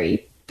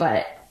scary,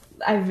 but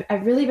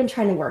I've really been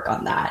trying to work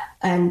on that.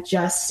 And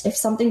just if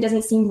something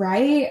doesn't seem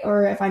right,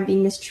 or if I'm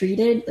being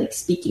mistreated,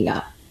 speaking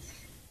up.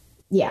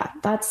 Yeah,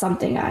 that's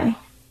something I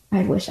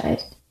wish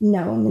I'd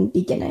known in the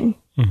beginning.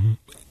 Mm-hmm.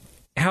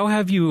 How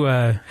have you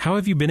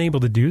been able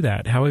to do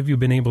that? How have you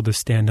been able to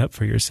stand up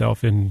for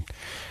yourself in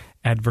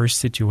adverse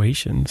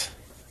situations?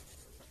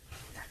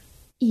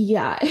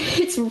 Yeah,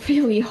 it's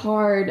really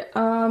hard.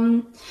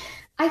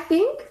 I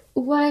think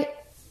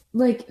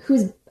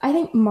I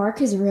think Mark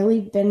has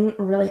really been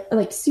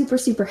super,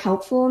 super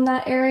helpful in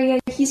that area.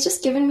 He's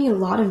just given me a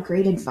lot of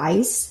great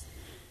advice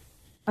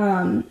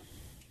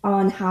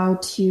on how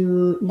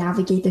to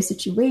navigate those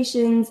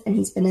situations. And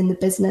he's been in the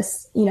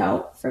business,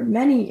 for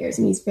many years,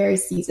 and he's very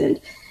seasoned.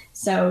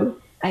 So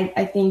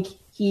I think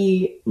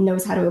he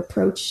knows how to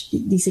approach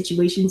these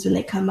situations when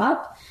they come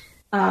up.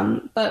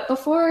 But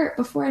before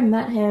I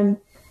met him,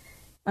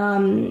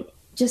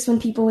 just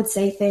when people would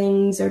say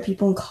things, or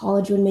people in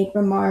college would make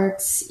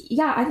remarks,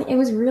 I think it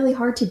was really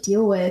hard to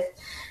deal with.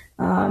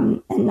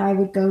 And I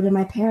would go to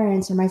my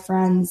parents or my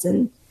friends,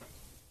 and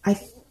I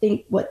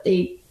think what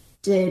they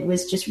did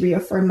was just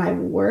reaffirm my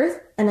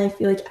worth. And I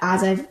feel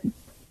as I've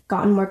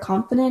gotten more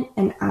confident,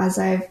 and as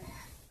I've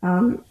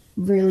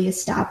really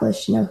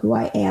established, who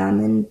I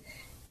am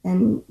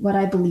and what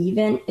I believe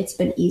in, it's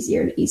been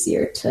easier and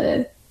easier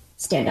to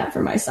stand up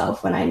for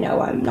myself when I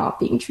know I'm not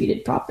being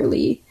treated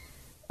properly.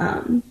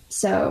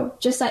 So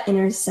just that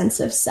inner sense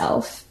of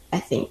self, I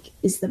think,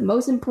 is the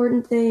most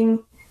important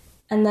thing.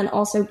 And then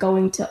also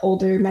going to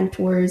older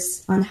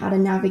mentors on how to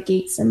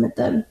navigate some of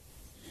the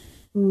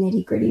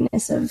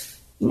nitty-grittiness of,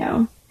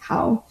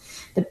 how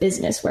the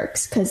business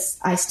works, because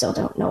I still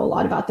don't know a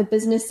lot about the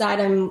business side.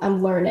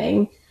 I'm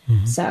learning.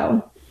 Mm-hmm.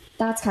 So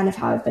that's kind of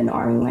how I've been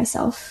arming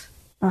myself.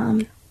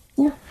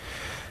 Yeah.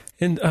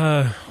 And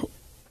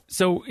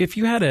so if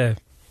you had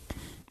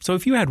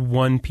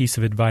one piece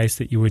of advice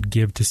that you would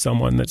give to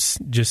someone that's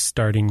just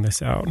starting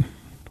this out,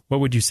 what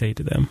would you say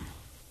to them?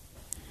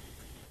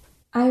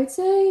 I would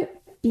say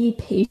be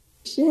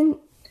patient.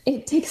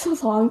 It takes a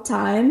long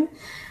time.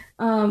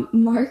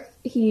 Mark,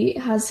 he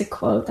has a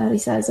quote that he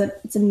says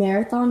that it's a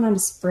marathon, not a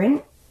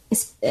sprint.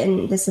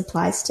 And this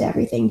applies to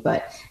everything,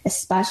 but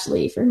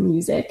especially for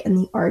music and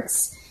the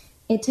arts.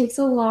 It takes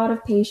a lot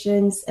of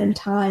patience and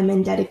time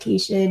and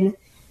dedication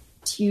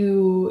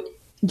to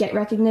get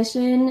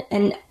recognition.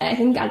 And I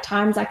think at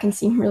times that can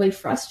seem really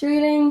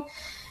frustrating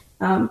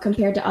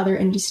compared to other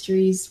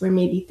industries where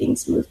maybe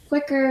things move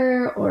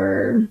quicker,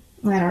 or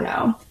I don't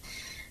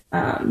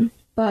know.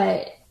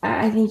 But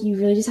I think you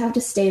really just have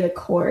to stay the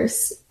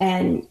course,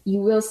 and you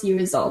will see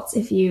results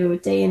if you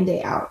day in,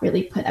 day out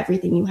really put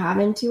everything you have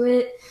into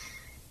it.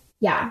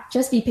 Yeah,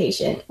 just be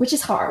patient, which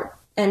is hard.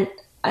 And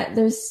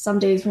there's some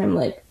days where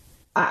I'm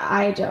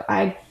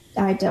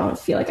I don't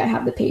feel like I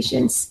have the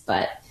patience,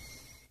 but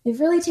it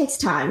really takes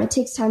time. It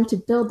takes time to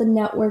build the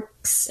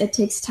networks. It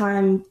takes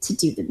time to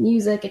do the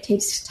music. It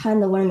takes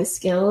time to learn the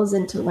skills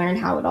and to learn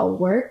how it all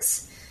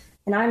works.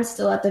 And I'm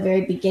still at the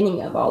very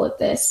beginning of all of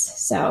this,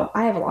 so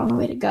I have a long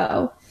way to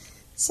go.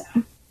 So,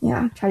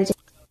 yeah, try to take.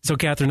 So,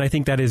 Katherine, I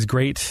think that is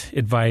great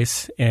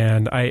advice,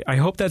 and I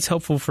hope that's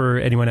helpful for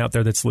anyone out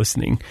there that's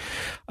listening.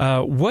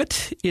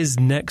 What is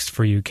next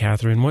for you,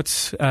 Katherine?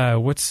 What's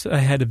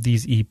ahead of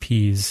these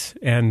EPs?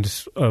 And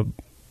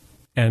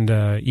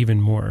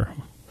even more?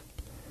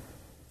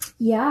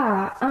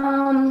 Yeah.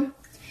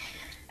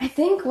 I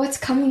think what's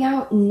coming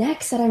out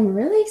next that I'm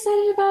really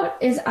excited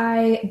about is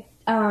I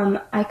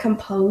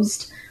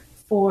composed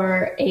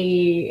for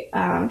a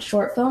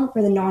short film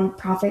for the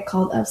nonprofit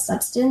called Of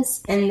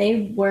Substance, and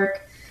they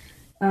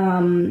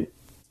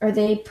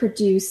they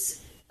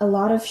produce a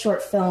lot of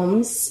short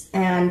films,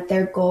 and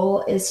their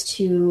goal is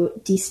to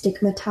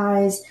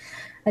destigmatize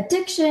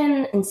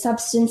addiction and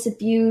substance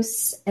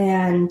abuse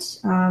and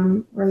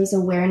raise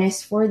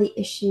awareness for the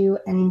issue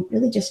and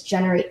really just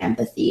generate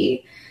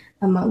empathy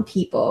among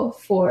people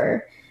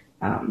for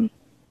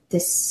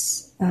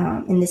this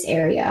in this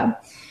area.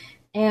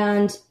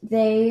 And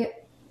they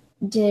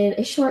did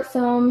a short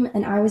film,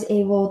 and I was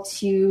able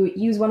to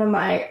use one of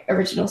my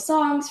original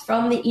songs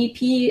from the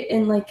EP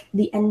in like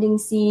the ending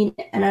scene.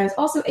 And I was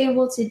also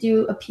able to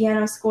do a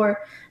piano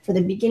score for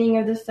the beginning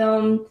of the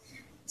film.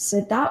 So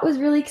that was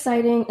really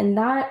exciting, and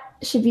that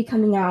should be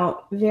coming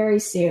out very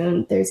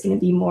soon. There's going to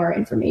be more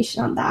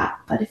information on that.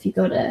 But if you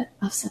go to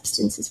Of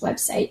Substance's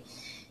website,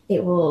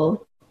 it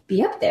will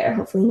be up there,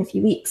 hopefully in a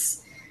few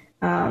weeks.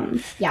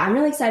 I'm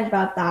really excited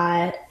about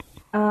that.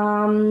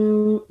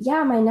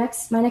 My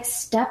next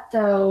step,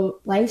 though,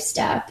 life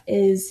step,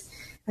 is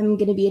I'm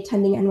going to be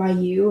attending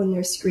NYU and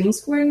their screen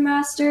scoring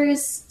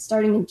masters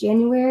starting in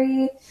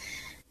January.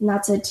 And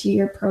that's a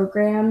 2-year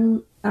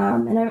program.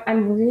 And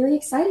I'm really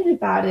excited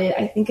about it.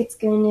 I think it's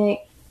going to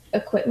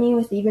equip me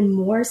with even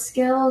more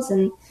skills.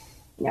 And,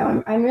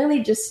 I'm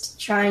really just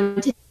trying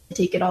to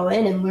take it all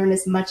in and learn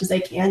as much as I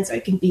can so I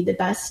can be the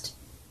best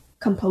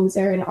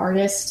composer and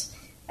artist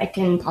I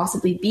can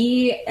possibly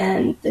be.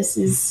 And this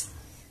is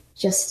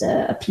just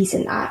a piece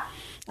in that.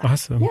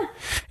 Awesome. Yeah.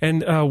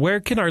 And where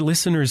can our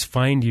listeners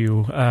find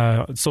you?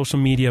 Social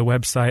media,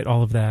 website,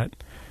 all of that?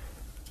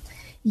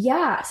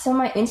 Yeah. So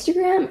my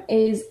Instagram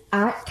is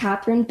at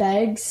Katherine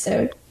Beggs.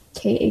 So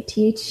Katherine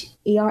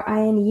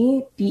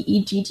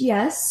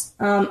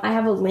I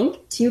have a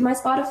link to my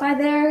Spotify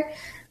there,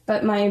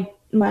 but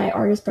my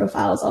artist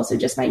profile is also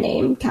just my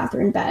name,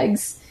 Katherine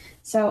Beggs.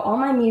 So all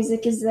my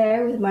music is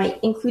there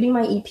including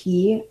my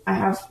EP. I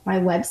have my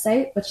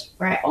website,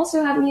 where I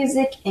also have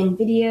music and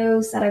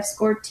videos that I've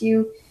scored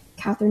to,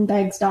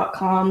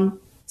 katherinebeggs.com.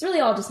 It's really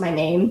all just my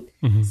name.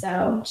 Mm-hmm.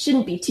 So it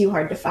shouldn't be too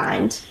hard to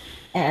find.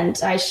 And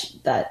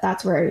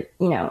that's where,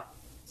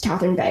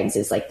 Katherine Beggs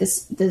is like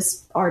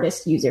this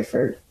artist user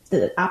for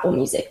the Apple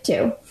Music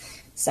too.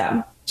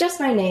 So just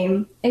my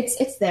name.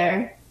 It's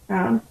there.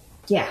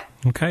 Yeah.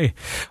 Okay.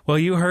 Well,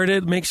 you heard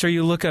it. Make sure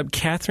you look up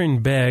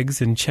Katherine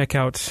Beggs and check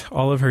out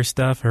all of her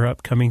stuff, her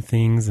upcoming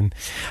things. And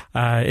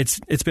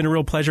it's been a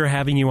real pleasure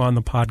having you on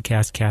the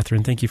podcast,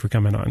 Katherine. Thank you for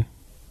coming on.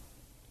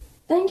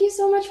 Thank you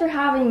so much for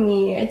having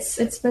me.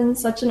 It's been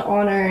such an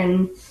honor,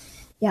 and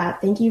yeah,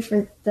 thank you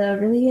for the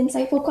really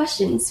insightful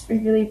questions. I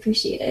really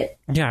appreciate it.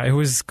 Yeah, it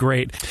was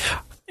great.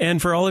 And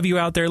for all of you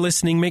out there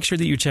listening, make sure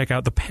that you check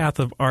out The Path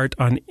of Art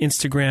on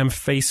Instagram,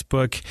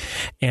 Facebook,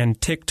 and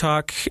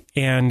TikTok.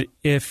 And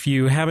if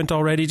you haven't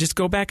already, just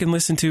go back and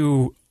listen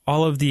to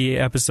all of the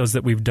episodes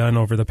that we've done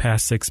over the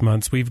past 6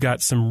 months. We've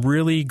got some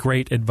really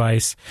great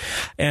advice.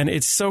 And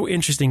it's so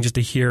interesting just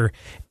to hear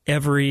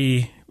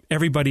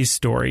everybody's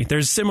story.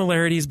 There's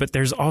similarities, but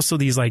there's also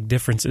these like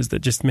differences that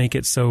just make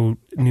it so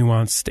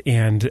nuanced,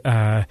 and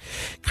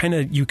kind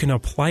of you can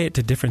apply it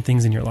to different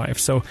things in your life.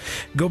 So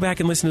go back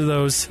and listen to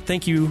those.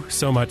 Thank you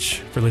so much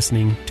for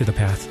listening to The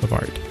Path of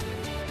Art.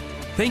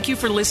 Thank you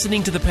for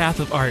listening to The Path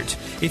of Art.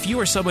 If you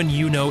or someone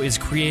you know is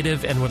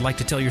creative and would like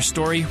to tell your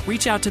story,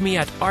 reach out to me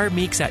at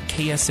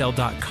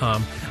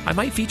rmeeks@ksl.com. I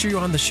might feature you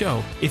on the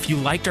show. If you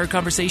liked our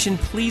conversation,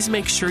 please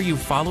make sure you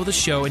follow the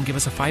show and give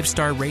us a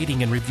 5-star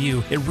rating and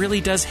review. It really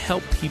does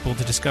help people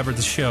to discover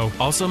the show.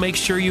 Also, make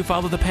sure you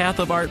follow The Path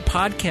of Art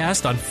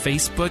podcast on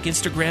Facebook,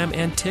 Instagram,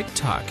 and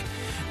TikTok.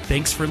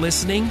 Thanks for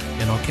listening,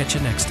 and I'll catch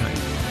you next time.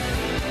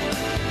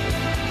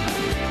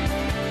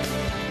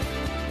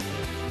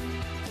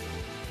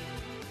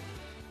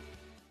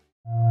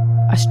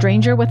 A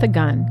stranger with a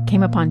gun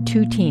came upon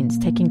 2 teens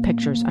taking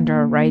pictures under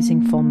a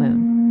rising full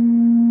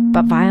moon.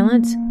 But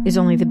violence is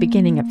only the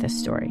beginning of this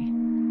story.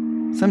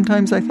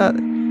 Sometimes I thought,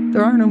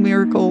 there are no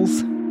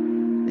miracles.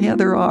 Yeah,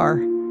 there are,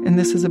 and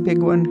this is a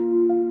big one.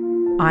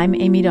 I'm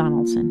Amy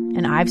Donaldson,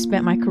 and I've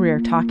spent my career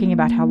talking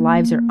about how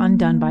lives are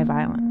undone by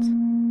violence.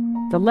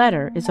 The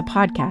Letter is a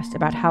podcast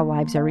about how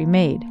lives are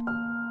remade.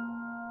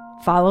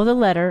 Follow The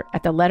Letter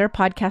at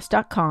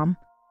theletterpodcast.com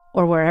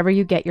or wherever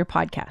you get your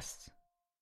podcasts.